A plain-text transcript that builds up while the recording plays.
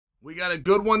We got a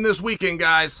good one this weekend,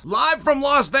 guys. Live from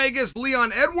Las Vegas,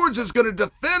 Leon Edwards is going to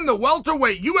defend the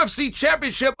welterweight UFC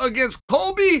Championship against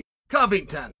Colby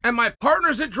Covington. And my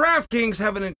partners at DraftKings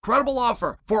have an incredible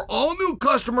offer for all new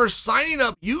customers signing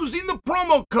up using the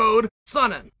promo code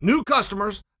Sonnen. New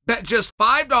customers bet just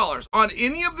 $5 on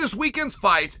any of this weekend's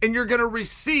fights, and you're going to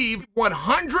receive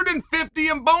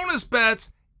 $150 in bonus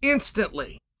bets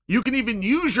instantly. You can even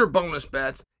use your bonus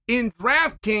bets in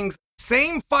DraftKings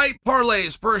same fight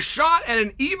parlays for a shot at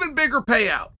an even bigger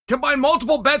payout. Combine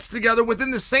multiple bets together within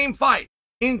the same fight,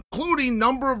 including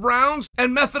number of rounds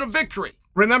and method of victory.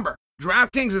 Remember,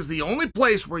 DraftKings is the only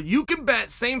place where you can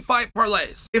bet same fight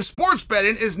parlays. If sports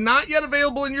betting is not yet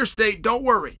available in your state, don't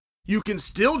worry. You can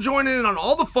still join in on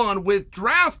all the fun with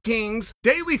DraftKings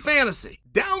Daily Fantasy.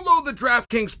 Download the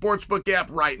DraftKings Sportsbook app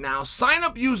right now. Sign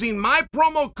up using my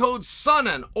promo code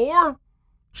Sonnen or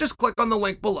just click on the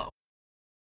link below.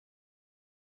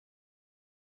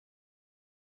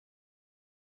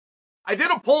 I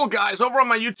did a poll, guys, over on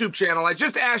my YouTube channel. I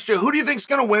just asked you, who do you think is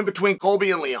going to win between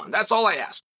Colby and Leon? That's all I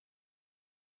asked.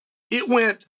 It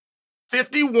went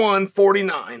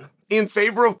 51-49 in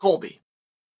favor of Colby.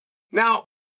 Now,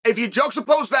 if you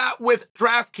juxtapose that with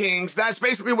DraftKings, that's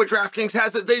basically what DraftKings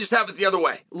has. They just have it the other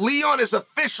way. Leon is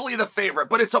officially the favorite,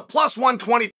 but it's a plus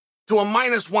 120 to a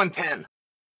minus 110.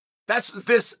 That's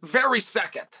this very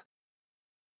second.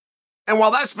 And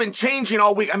while that's been changing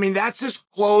all week, I mean, that's as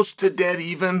close to dead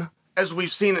even as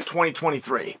we've seen in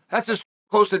 2023. That's as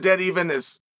close to dead even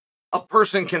as a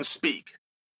person can speak.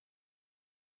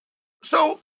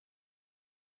 So,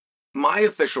 my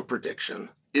official prediction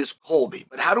is Colby,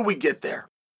 but how do we get there?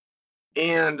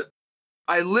 And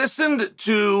I listened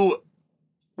to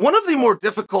one of the more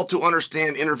difficult to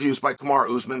understand interviews by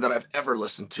Kamaru Usman that I've ever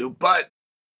listened to, but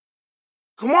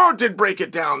Kamaru did break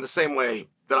it down the same way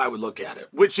that I would look at it,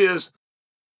 which is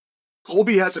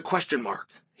Colby has a question mark.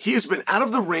 He has been out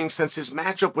of the ring since his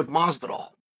matchup with Masvidal.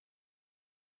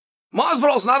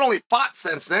 Masvidal's not only fought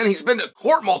since then, he's been to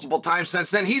court multiple times since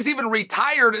then. He's even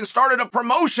retired and started a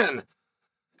promotion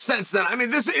since then. I mean,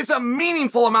 it's a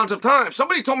meaningful amount of time.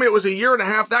 Somebody told me it was a year and a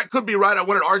half. That could be right. I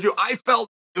wouldn't argue. I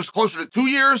felt it was closer to 2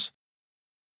 years.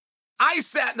 I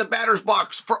sat in the batter's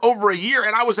box for over a year,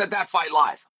 and I was at that fight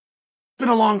live. It's been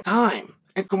a long time.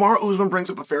 And Kamaru Usman brings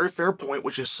up a very fair point,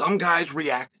 which is some guys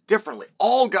react differently.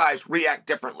 All guys react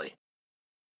differently.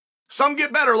 Some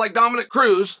get better, like Dominic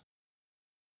Cruz.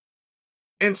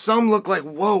 And some look like,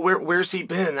 whoa, where's he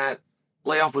been? That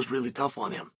layoff was really tough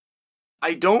on him.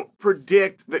 I don't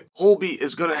predict that Colby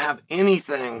is going to have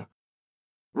anything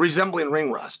resembling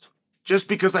ring rust. Just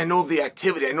because I know of the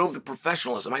activity, I know of the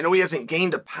professionalism. I know he hasn't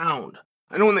gained a pound.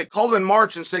 I know when they called him in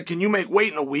March and said, can you make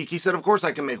weight in a week? He said, of course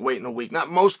I can make weight in a week.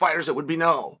 Not most fighters, it would be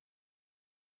no.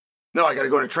 No, I got to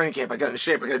go into training camp. I got into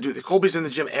shape. I got to do the Colby's in the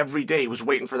gym every day. He was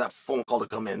waiting for that phone call to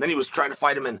come in. Then he was trying to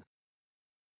fight him in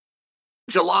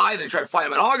July. They tried to fight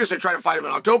him in August. They tried to fight him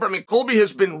in October. I mean, Colby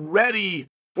has been ready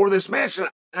for this match. And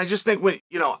I just think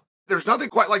there's nothing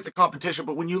quite like the competition,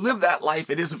 but when you live that life,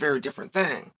 it is a very different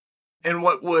thing. And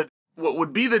what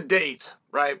would be the date,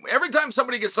 right? Every time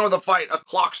somebody gets on the fight, a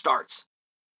clock starts.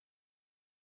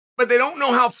 But they don't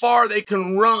know how far they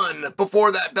can run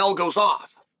before that bell goes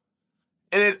off.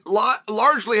 And it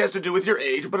largely has to do with your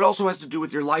age, but it also has to do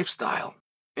with your lifestyle.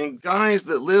 And guys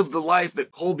that live the life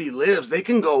that Colby lives, they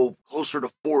can go closer to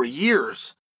 4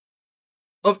 years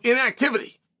of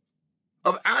inactivity,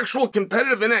 of actual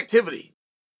competitive inactivity,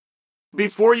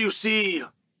 before you see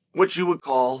what you would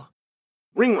call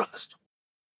ring rust.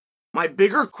 My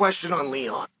bigger question on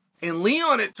Leon, and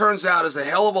Leon, it turns out, is a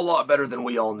hell of a lot better than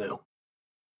we all knew.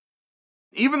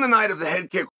 Even the night of the head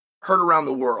kick heard around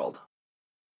the world.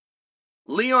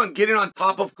 Leon getting on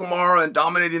top of Kamaru and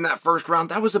dominating that first round,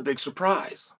 that was a big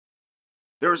surprise.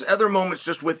 There was other moments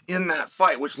just within that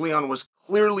fight, which Leon was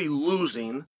clearly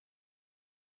losing,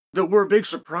 that were a big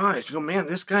surprise. You go, man,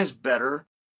 this guy's better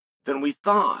than we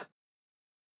thought.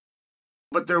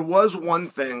 But there was one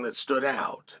thing that stood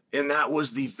out, and that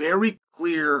was the very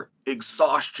clear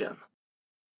exhaustion.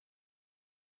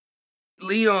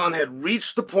 Leon had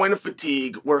reached the point of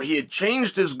fatigue where he had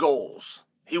changed his goals.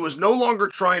 He was no longer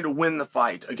trying to win the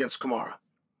fight against Kamaru.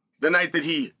 The night that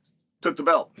he took the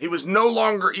belt, he was no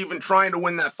longer even trying to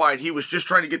win that fight. He was just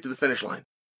trying to get to the finish line.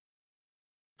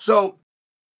 So,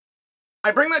 I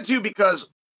bring that to you because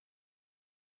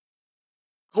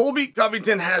Colby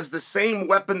Covington has the same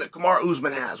weapon that Kamaru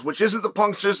Usman has, which isn't the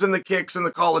punches and the kicks and the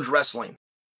college wrestling.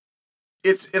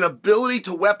 It's an ability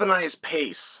to weaponize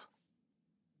pace.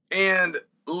 And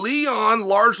Leon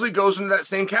largely goes into that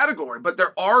same category, but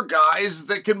there are guys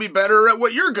that can be better at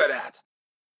what you're good at.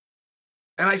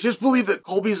 And I just believe that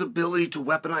Colby's ability to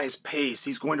weaponize pace,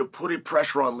 he's going to put a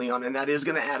pressure on Leon, and that is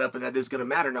going to add up, and that is going to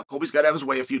matter. Now, Colby's got to have his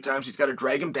way a few times. He's got to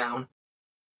drag him down.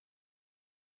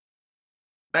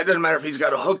 That doesn't matter if he's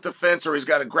got to hook the fence or he's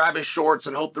got to grab his shorts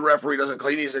and hope the referee doesn't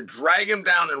clean. He needs to drag him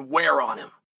down and wear on him.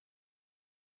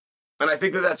 And I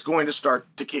think that that's going to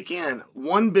start to kick in.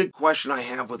 One big question I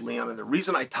have with Leon, and the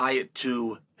reason I tie it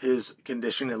to his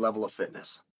condition and level of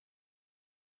fitness.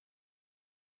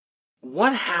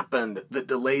 What happened that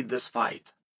delayed this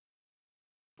fight?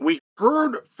 We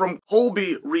heard from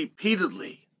Colby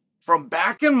repeatedly from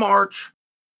back in March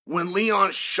when Leon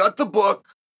shut the book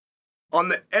on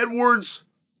the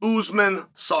Edwards-Usman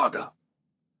saga.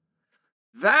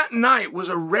 That night was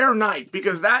a rare night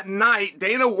because that night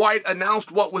Dana White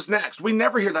announced what was next. We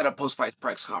never hear that at post-fight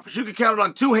press conference. You could count it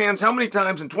on two hands how many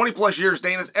times in 20 plus years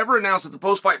Dana's ever announced at the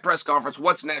post-fight press conference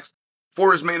what's next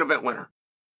for his main event winner.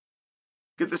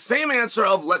 Get the same answer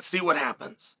of let's see what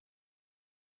happens.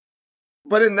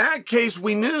 But in that case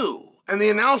we knew and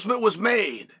the announcement was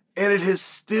made and it has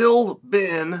still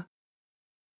been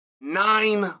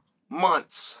 9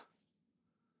 months.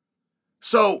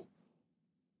 So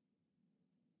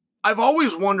I've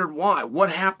always wondered why.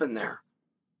 What happened there?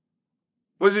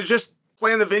 Was it just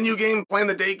playing the venue game, playing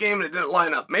the date game, and it didn't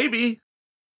line up? Maybe.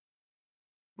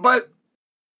 But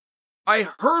I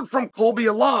heard from Colby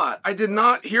a lot. I did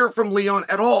not hear from Leon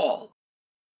at all.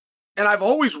 And I've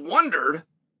always wondered,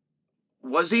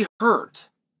 was he hurt?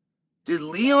 Did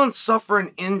Leon suffer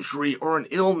an injury or an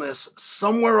illness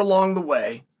somewhere along the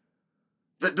way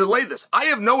that delayed this? I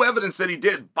have no evidence that he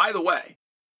did, by the way.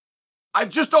 I've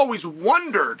just always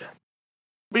wondered,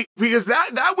 because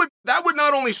that would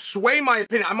not only sway my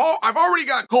opinion. I've already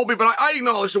got Colby, but I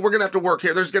acknowledge that we're going to have to work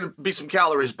here. There's going to be some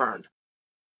calories burned.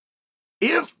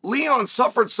 If Leon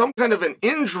suffered some kind of an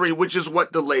injury, which is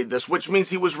what delayed this, which means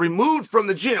he was removed from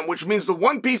the gym, which means the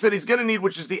one piece that he's going to need,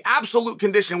 which is the absolute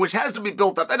condition, which has to be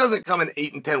built up. That doesn't come in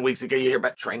 8 and 10 weeks. Again, you hear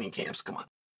about training camps. Come on.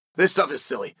 This stuff is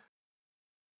silly.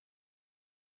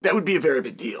 That would be a very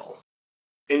big deal.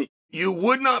 And you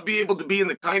would not be able to be in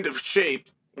the kind of shape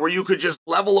where you could just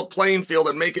level a playing field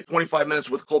and make it 25 minutes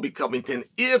with Colby Covington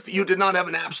if you did not have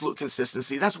an absolute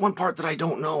consistency. That's one part that I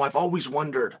don't know. I've always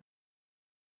wondered.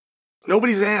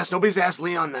 Nobody's asked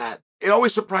Leon that. It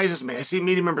always surprises me. I see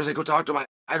media members, they go talk to him.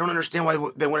 I don't understand why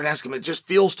they wouldn't ask him. It just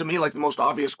feels to me like the most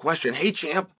obvious question. Hey,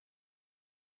 champ,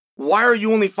 why are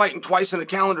you only fighting twice in a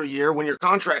calendar year when your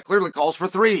contract clearly calls for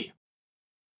 3?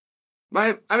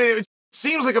 Right? I mean, it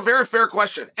seems like a very fair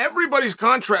question. Everybody's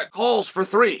contract calls for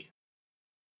 3.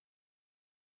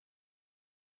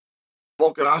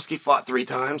 Volkanovski fought 3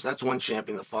 times. That's one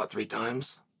champion that fought 3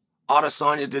 times.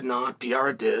 Adesanya did not.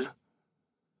 Piara did.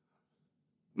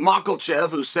 Makhachev,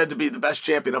 who's said to be the best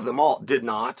champion of them all, did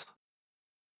not.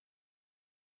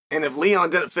 And if Leon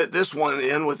didn't fit this one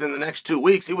in within the next 2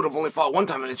 weeks, he would have only fought 1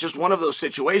 time. And it's just one of those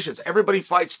situations. Everybody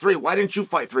fights 3. Why didn't you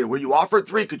fight 3? Were you offered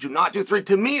 3? Could you not do 3?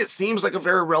 To me, it seems like a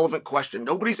very relevant question.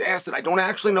 Nobody's asked it. I don't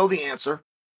actually know the answer.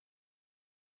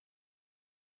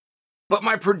 But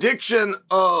my prediction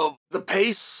of the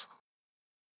pace,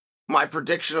 my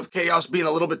prediction of chaos being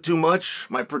a little bit too much,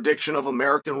 my prediction of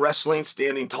American wrestling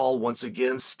standing tall once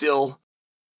again still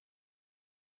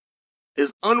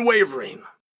is unwavering.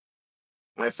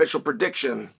 My official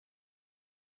prediction,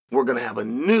 we're going to have a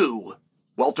new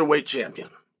welterweight champion.